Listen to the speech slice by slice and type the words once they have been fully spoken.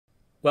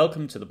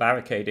Welcome to the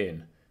Barricade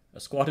Inn, a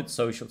squatted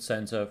social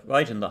centre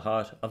right in the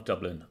heart of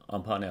Dublin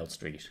on Parnell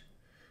Street.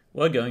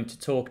 We're going to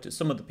talk to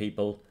some of the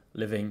people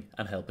living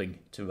and helping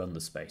to run the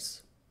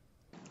space.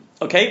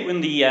 Okay, we're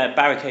in the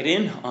Barricade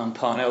Inn on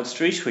Parnell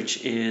Street,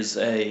 which is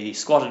a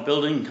squatted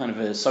building, kind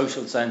of a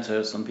social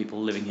centre, some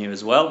people living here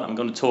as well. I'm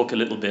going to talk a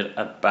little bit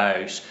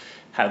about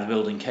how the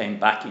building came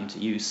back into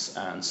use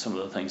and some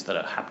of the things that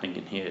are happening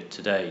in here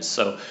today.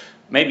 So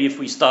maybe if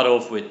we start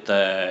off with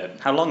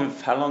how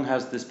long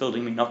has this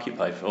building been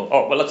occupied for?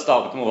 Oh, well, let's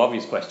start with the more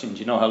obvious question. Do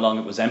you know how long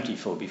it was empty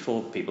for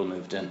before people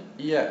moved in?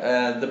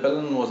 Yeah, the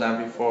building was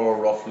empty for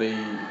roughly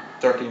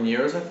 13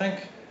 years, I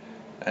think.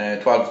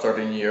 12 to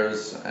 13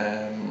 years.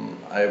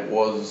 It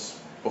was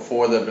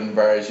before there had been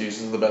various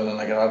uses of the building.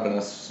 Like, it had been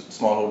a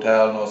small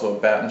hotel and also a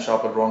betting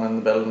shop had run in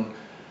the building.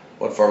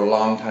 But for a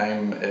long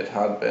time, it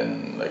had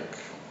been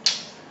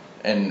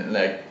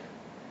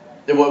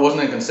it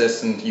wasn't in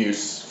consistent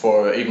use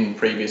for even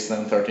previous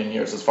than 13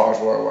 years, as far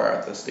as we're aware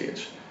at this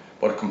stage.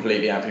 But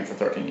completely empty for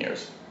 13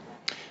 years.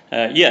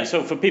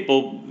 So for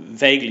people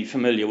vaguely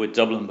familiar with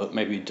Dublin, but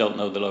maybe don't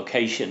know the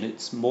location,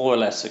 it's more or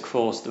less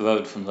across the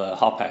road from the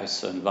Hop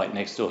House and right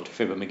next door to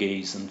Fibber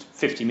McGee's and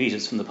 50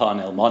 metres from the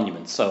Parnell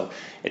Monument. So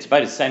it's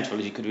about as central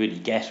as you could really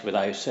get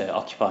without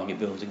occupying a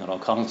building on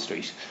O'Connell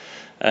Street.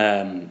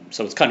 So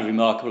it's kind of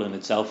remarkable in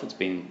itself. It's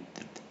been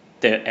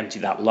empty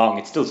that long.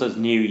 It still says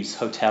Neary's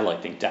Hotel, I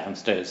think,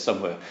 downstairs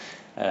somewhere.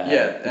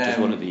 Which is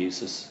one of the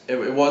uses.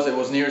 It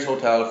was Neary's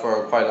Hotel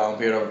for quite a long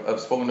period. I've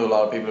spoken to a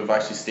lot of people who've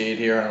actually stayed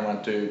here and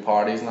went to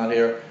parties and that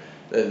here.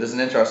 There's an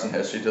interesting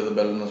history to the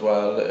building as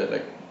well.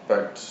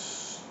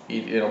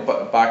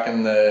 Back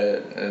in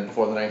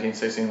before the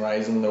 1916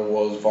 Rising, there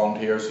was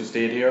volunteers who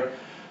stayed here.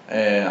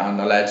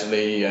 And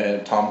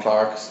allegedly Tom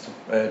Clark's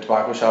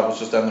tobacco shop was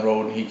just down the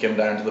road, and he came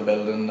down to the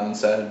building and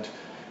said,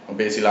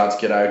 basically, lads,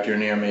 get out, you're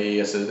near me,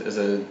 it's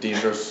a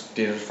dangerous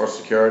for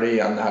security,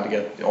 and they had to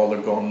get all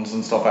their guns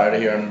and stuff out of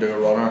here and do a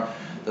runner.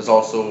 There's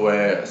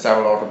also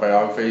several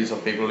autobiographies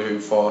of people who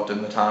fought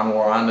in the Tan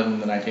War and in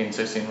the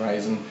 1916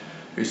 Rising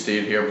who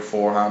stayed here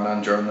beforehand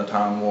and during the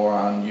Tan War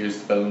and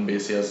used the building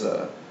basically as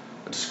a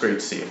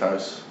discreet safe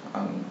house.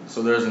 And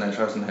so there's an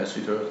interesting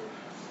history to it.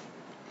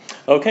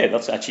 Okay,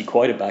 that's actually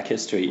quite a back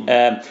history.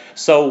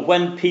 So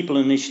when people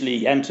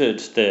initially entered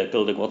the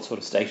building, what sort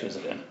of state was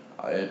it in?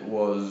 It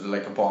was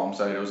like a bomb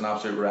site. It was an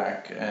absolute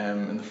wreck.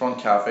 In the front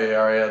cafe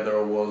area,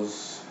 there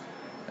was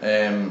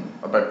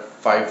about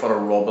 5 foot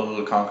of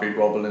rubble, concrete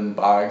rubble in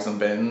bags and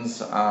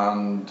bins,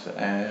 and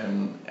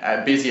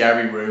basically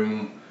every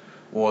room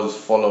was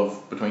full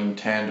of between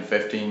 10 to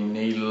 15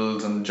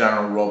 needles and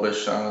general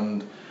rubbish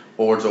and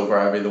boards over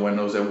every the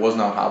windows. It was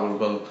not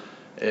habitable.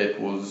 There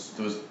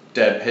was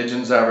dead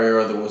pigeons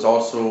everywhere. There was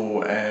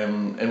also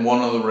in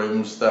one of the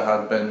rooms there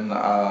had been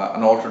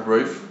an altered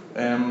roof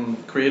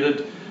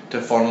created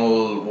to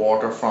funnel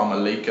water from a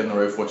leak in the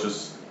roof, which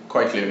is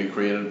quite clearly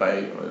created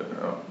by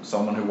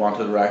someone who wanted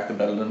to wreck the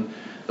building.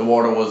 The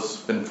water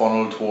was been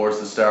funneled towards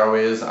the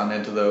stairways and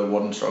into the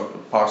wooden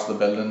parts of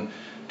the building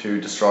to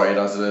destroy it,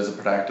 as it is a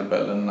protected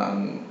building.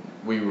 And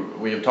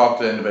we have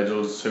talked to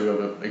individuals who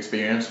have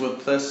experience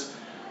with this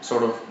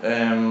sort of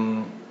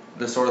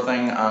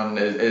thing, and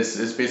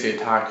it's basically a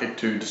tactic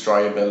to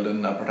destroy a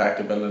building, a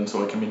protected building,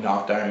 so it can be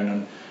knocked down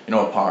and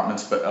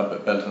apartments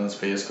built in its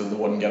place, because they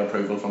wouldn't get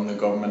approval from the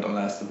government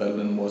unless the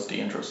building was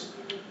dangerous.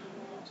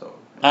 So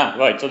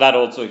right. So that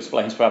also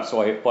explains perhaps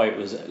why it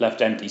was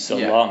left empty so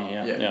long.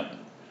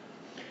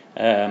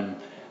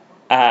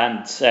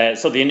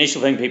 So the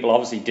initial thing people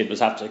obviously did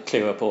was have to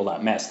clear up all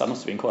that mess. That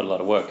must have been quite a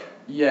lot of work.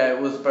 Yeah, it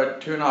was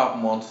about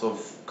 2.5 months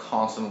of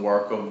constant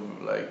work of,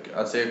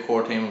 I'd say a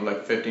core team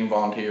of 15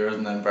 volunteers,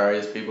 and then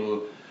various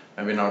people,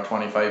 maybe another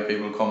 25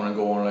 people coming and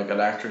going,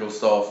 electrical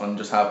stuff and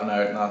just helping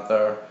out and that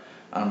there,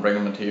 and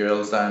bringing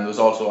materials down. There was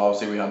also,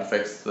 obviously, we had to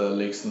fix the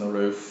leaks in the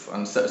roof,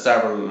 and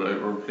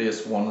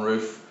replace one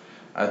roof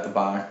at the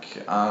back,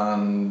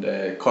 and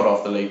cut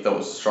off the leak that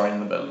was destroying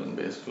the building,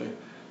 basically.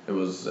 It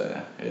was,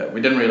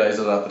 we didn't realise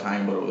it at the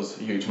time, but it was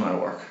a huge amount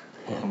of work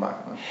looking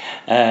back on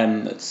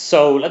it.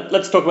 So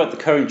let's talk about the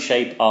current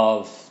shape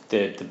of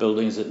the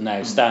building as it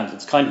now stands.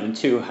 It's kind of in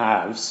two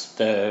halves.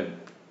 The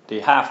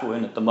half we're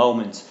in at the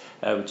moment,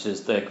 which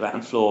is the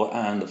ground floor,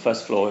 and the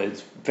first floor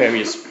is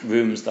various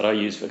rooms that are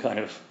used for kind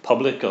of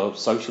public or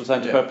social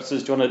centre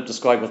purposes. Do you want to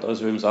describe what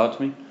those rooms are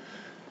to me?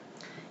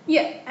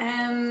 Yeah,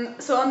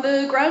 so on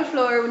the ground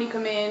floor, when you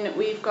come in,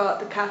 we've got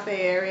the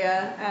cafe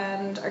area,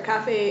 and our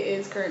cafe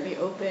is currently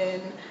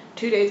open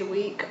 2 days a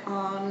week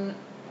on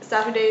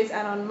Saturdays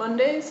and on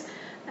Mondays.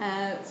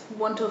 It's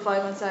 1 till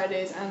 5 on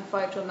Saturdays and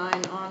 5 till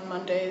 9 on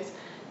Mondays.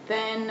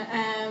 Then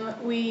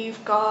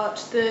we've got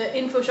the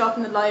info shop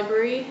in the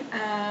library,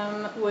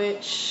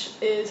 which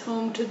is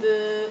home to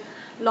the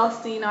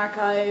Lost Scene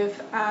Archive,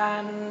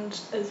 and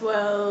as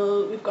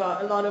well we've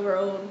got a lot of our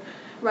own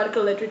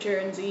radical literature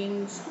and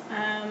zines.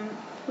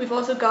 We've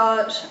also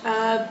got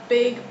a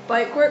big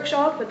bike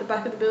workshop at the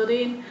back of the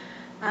building,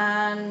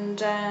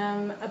 and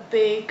a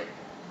big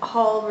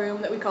hall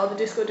room that we call the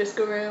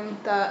disco room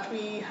that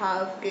we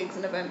have gigs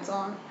and events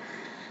on.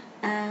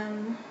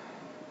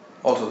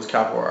 Also, there's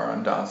capoeira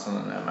and dancing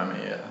and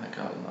MMA. I think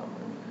I had in that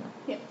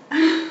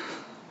room.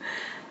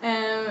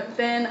 Yeah.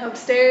 Then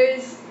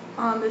upstairs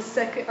on the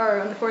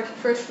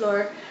first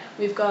floor,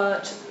 we've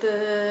got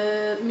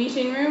the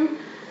meeting room.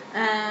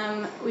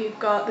 We've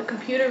got the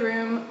computer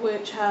room,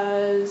 which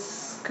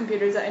has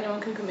computers that anyone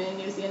can come in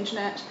and use the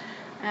internet.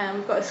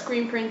 We've got a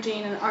screen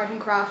printing and art and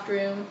craft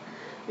room.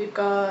 We've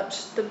got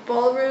the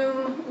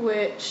ballroom,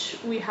 which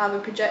we have a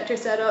projector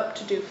set up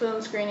to do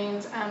film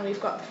screenings, and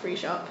we've got the free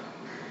shop.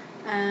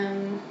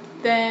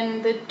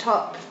 Then the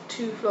top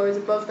 2 floors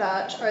above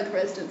that are the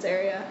residence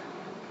area.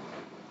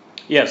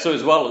 Yeah, so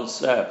as well as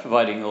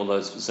providing all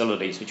those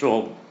facilities, which are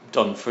all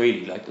done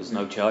freely, like there's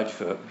no charge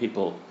for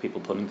people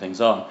putting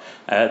things on,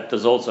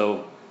 there's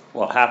also,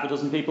 half a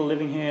dozen people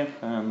living here?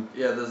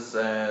 Yeah, there's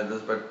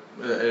about,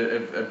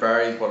 it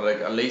varies, but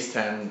like at least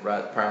 10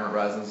 permanent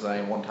residents at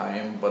any one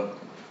time, but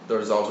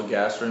there's also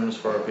guest rooms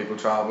for people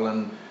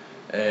travelling,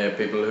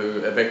 people who,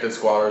 evicted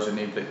squatters who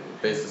need a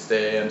place to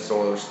stay and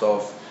store their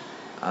stuff,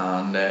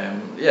 and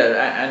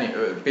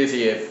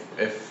basically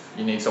if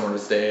you need somewhere to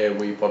stay,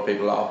 we put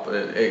people up.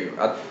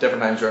 At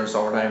different times during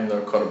summertime there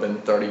could have been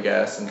 30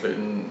 guests,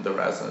 including the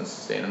residents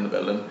staying in the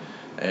building,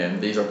 and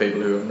these are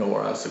people who have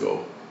nowhere else to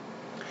go.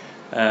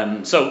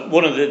 So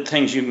one of the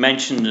things you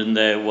mentioned in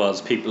there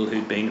was people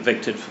who'd been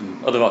evicted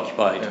from other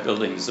occupied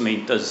buildings. I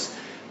mean, there's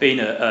been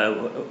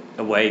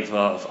a wave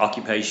of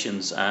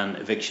occupations and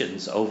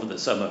evictions over the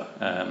summer.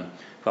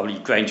 Probably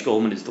Grange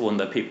Gorman is the one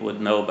that people would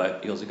know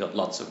about because it got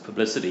lots of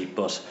publicity,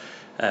 but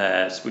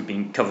as we've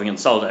been covering in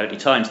Solidarity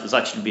Times, there's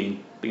actually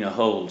been a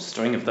whole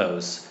string of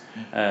those.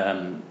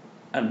 And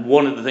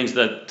one of the things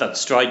that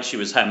strikes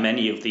you is how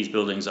many of these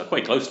buildings are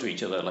quite close to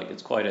each other. Like,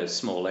 it's quite a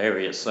small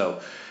area,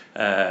 so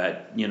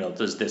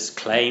there's this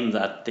claim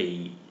that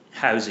the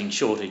housing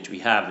shortage we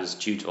have is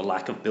due to a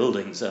lack of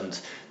buildings, and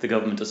the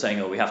government is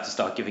saying, we have to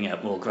start giving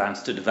out more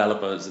grants to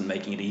developers and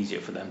making it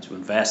easier for them to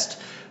invest.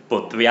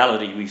 But the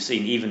reality we've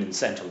seen even in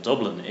central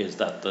Dublin is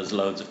that there's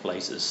loads of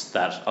places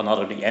that are not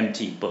only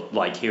empty, but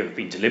like here have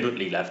been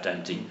deliberately left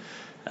empty.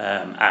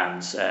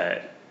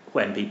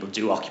 When people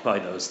do occupy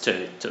those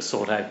to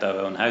sort out their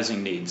own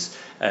housing needs,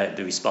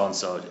 the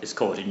response is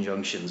court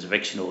injunctions,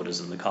 eviction orders,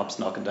 and the cops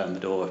knocking down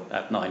the door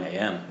at 9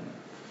 a.m.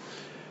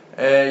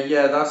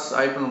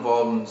 I've been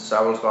involved in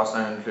several spots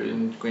now,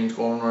 including Queen's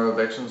Corner, where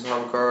evictions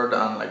have occurred,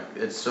 and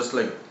it's just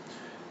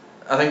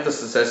I think the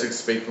statistics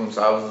speak for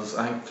themselves.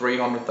 I think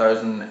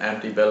 300,000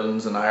 empty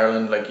buildings in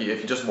Ireland. If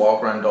you just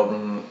walk around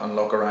Dublin and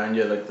look around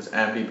you, there's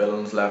empty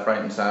buildings left, right,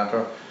 and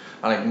centre,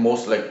 and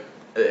most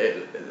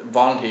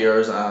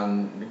volunteers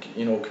and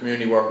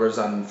community workers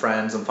and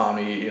friends and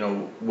family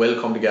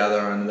will come together,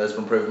 and there's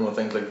been proven with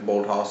things like the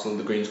Bolt Hostel,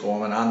 the Green's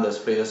Gorman, and this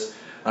place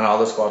and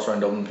other spots around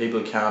Dublin.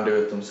 People can do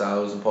it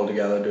themselves and pull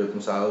together, do it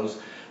themselves.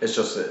 It's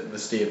just the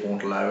state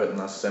won't allow it, and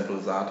that's as simple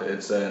as that.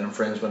 It's an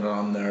infringement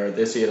on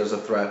they see it as a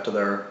threat to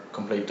their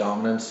complete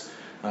dominance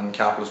and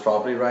capitalist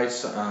property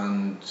rights,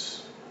 and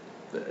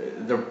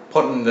they're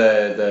putting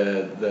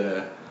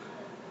the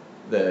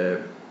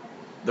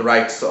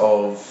rights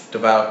of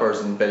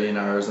developers and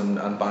billionaires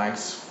and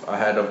banks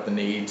ahead of the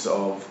needs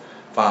of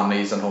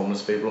families and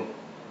homeless people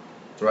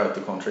throughout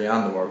the country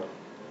and the world.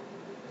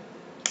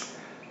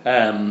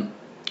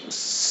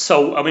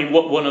 So, I mean,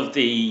 one of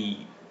the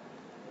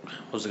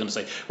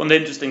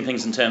interesting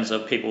things in terms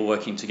of people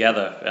working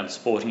together and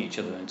supporting each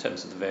other in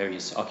terms of the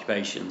various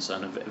occupations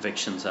and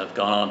evictions that have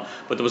gone on,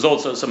 but there was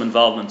also some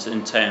involvement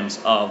in terms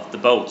of the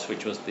Bolt,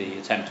 which was the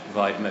attempt to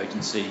provide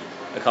emergency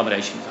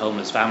accommodation for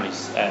homeless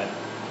families.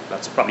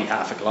 That's probably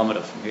half a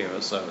kilometre from here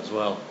or so as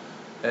well.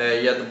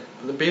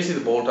 Basically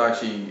the Bolt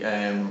actually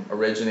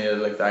originated,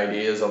 the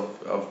ideas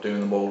of doing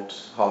the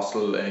Bolt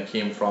Hostel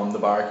came from the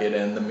Barricade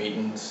Inn. The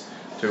meetings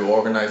to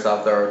organise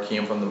that there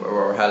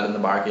were held in the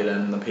Barricade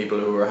Inn. The people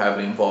who were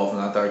heavily involved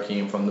in that there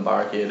came from the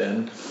Barricade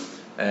Inn.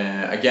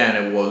 Again,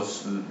 it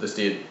was the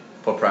state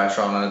put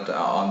pressure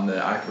on the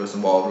activists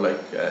involved,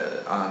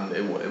 and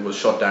it was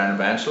shut down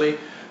eventually.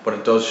 But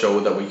it does show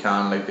that we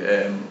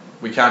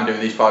can do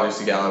these projects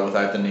together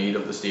without the need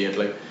of the state.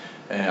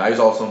 I was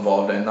also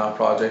involved in that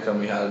project, and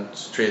we had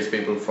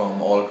tradespeople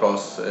from all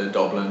across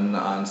Dublin,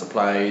 and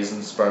supplies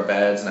and spare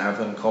beds and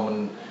everything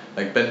coming,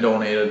 been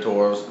donated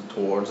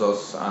towards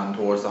us and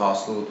towards the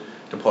hostel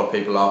to put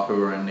people up who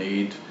were in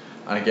need.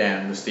 And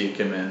again, the state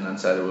came in and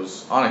said it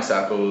was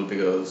unacceptable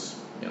because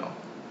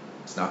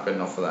it's not good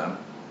enough for them.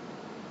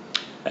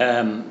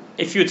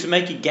 If you were to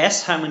make a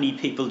guess, how many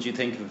people do you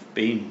think have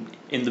been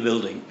in the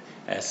building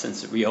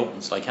since it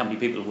reopens? How many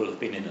people will have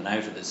been in and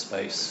out of this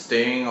space?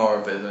 Staying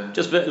or visiting?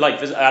 Just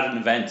at an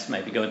event,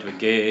 maybe going to a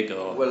gig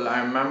or... Well,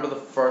 I remember the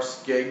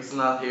first gigs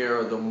not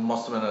here, there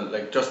must have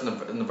been, just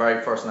in the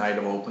very first night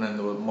of opening,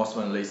 there must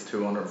have been at least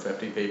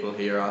 250 people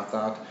here at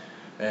that.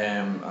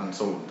 And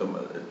so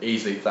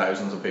easily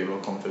thousands of people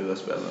have come through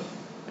this building.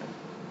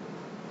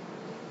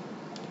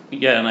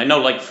 Yeah, and I know,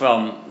 like,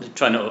 from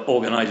trying to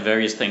organise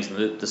various things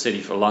in the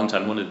city for a long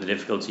time, one of the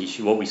difficulties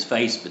you always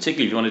face,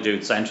 particularly if you want to do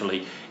it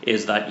centrally,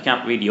 is that you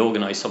can't really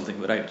organise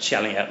something without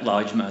shelling out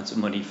large amounts of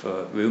money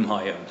for room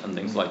hire and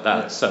things like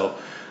that. Yeah. So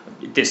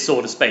this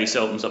sort of space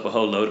opens up a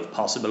whole load of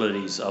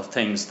possibilities of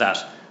things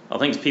that are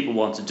things people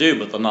want to do,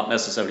 but they're not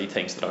necessarily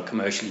things that are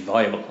commercially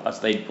viable, as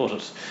they put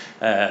it.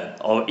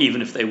 Or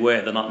even if they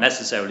were, they're not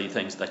necessarily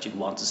things that you'd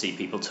want to see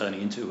people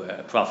turning into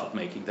a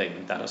profit-making thing.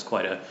 And that has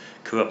quite a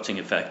corrupting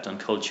effect on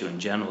culture in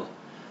general.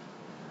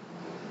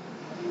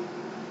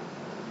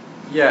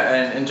 Yeah,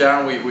 and in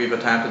general, we've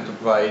attempted to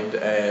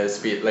provide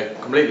space,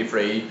 like, completely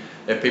free.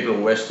 If people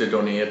wish to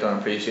donate and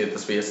appreciate the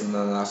space, and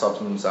then that's up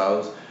to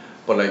themselves.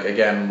 But, like,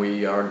 again,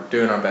 we are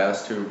doing our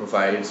best to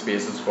provide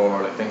spaces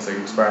for, like, things like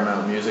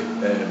experimental music,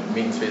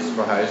 meeting spaces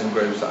for housing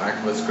groups,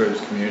 activist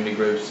groups, community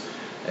groups,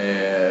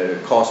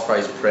 cost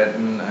price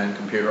printing and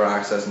computer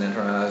access and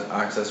internet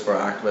access for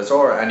activists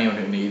or anyone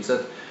who needs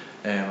it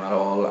at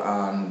all.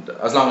 And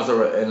as long as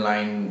they're in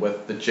line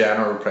with the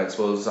general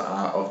principles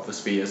of the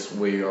space,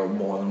 we are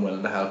more than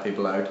willing to help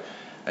people out.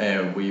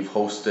 We've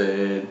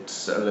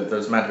hosted,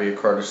 there's meant to be a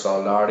Kurdish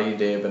Solidarity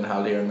Day being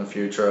held here in the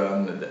future,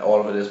 and all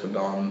of it has been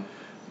done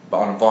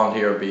on a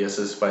volunteer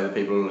basis by the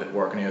people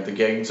working here. The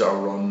gigs are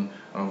run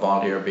on a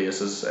volunteer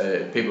basis.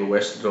 People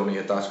wish to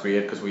donate, that's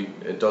great, because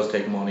it does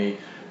take money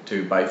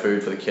to buy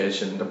food for the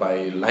kitchen, to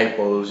buy light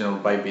bulbs,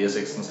 buy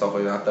basics and stuff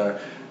like that there.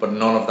 But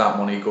none of that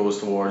money goes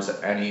towards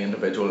any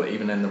individual,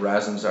 even in the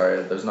residence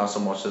area. There's not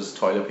so much as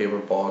toilet paper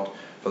bought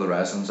for the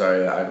residence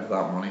area out of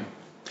that money.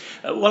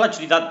 Well,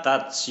 actually,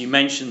 that's you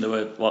mentioned there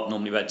were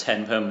normally about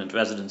 10 permanent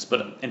residents,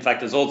 but in fact,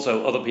 there's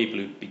also other people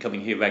who'd be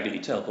coming here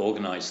regularly to help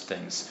organise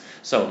things.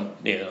 So,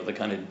 the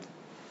kind of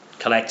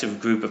collective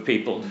group of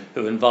people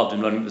who are involved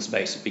in running the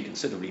space would be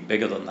considerably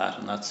bigger than that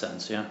in that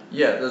sense. Yeah,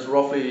 there's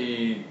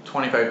roughly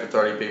 25 to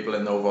 30 people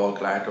in the overall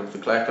collective. The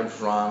collective's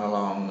run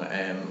along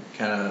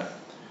kind of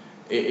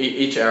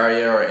each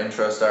area or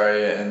interest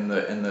area in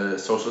the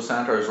social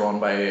centre is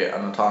run by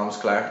an autonomous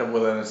collective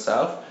within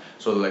itself.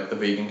 So, like, the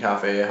vegan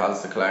cafe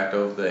has the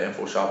collective, the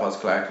info shop has a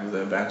collective,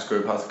 the events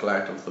group has a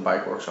collective, the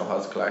bike workshop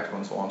has a collective,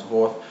 and so on and so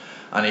forth.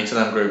 And each of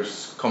them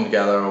groups come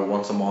together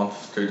once a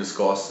month to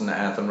discuss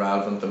anything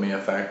relevant that may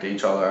affect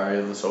each other area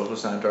of the social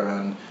centre,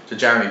 and to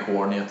generally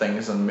coordinate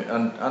things and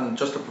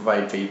just to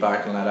provide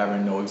feedback and let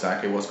everyone know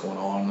exactly what's going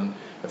on and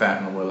if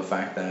anything will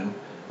affect them.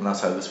 And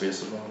that's how the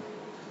space is run.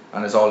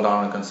 And it's all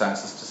done in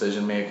consensus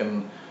decision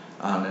making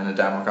and in a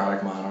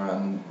democratic manner.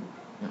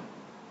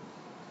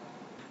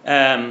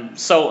 And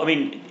so, I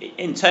mean,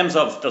 in terms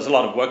of, there's a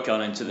lot of work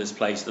gone into this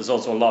place. There's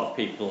also a lot of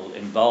people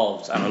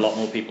involved and a lot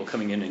more people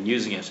coming in and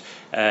using it.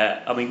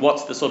 I mean,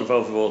 what's the sort of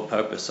overall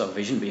purpose or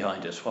vision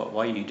behind it?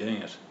 Why are you doing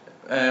it?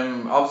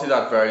 Obviously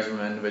that varies from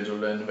individual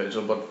to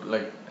individual, but,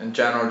 like, in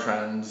general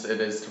trends,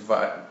 it is to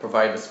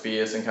provide a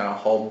space and kind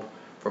of hub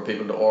for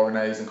people to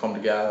organise and come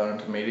together and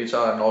to meet each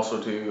other, and also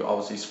to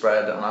obviously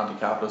spread an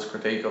anti-capitalist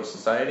critique of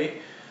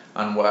society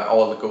and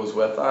all that goes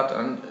with that,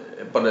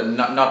 but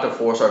not to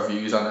force our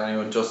views on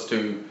anyone, just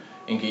to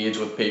engage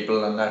with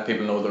people and let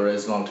people know there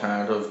is an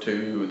alternative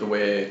to the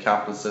way the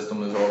capitalist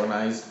system is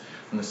organised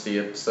and the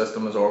state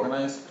system is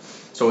organised.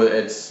 So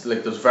it's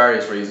like there's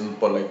various reasons,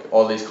 but, like,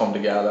 all these come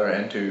together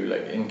into,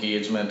 like,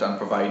 engagement and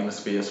providing a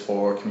space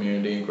for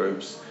community and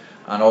groups,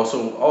 and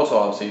also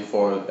obviously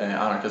for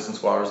anarchists and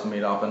squatters to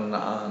meet up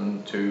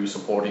and to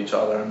support each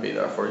other and be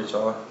there for each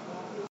other.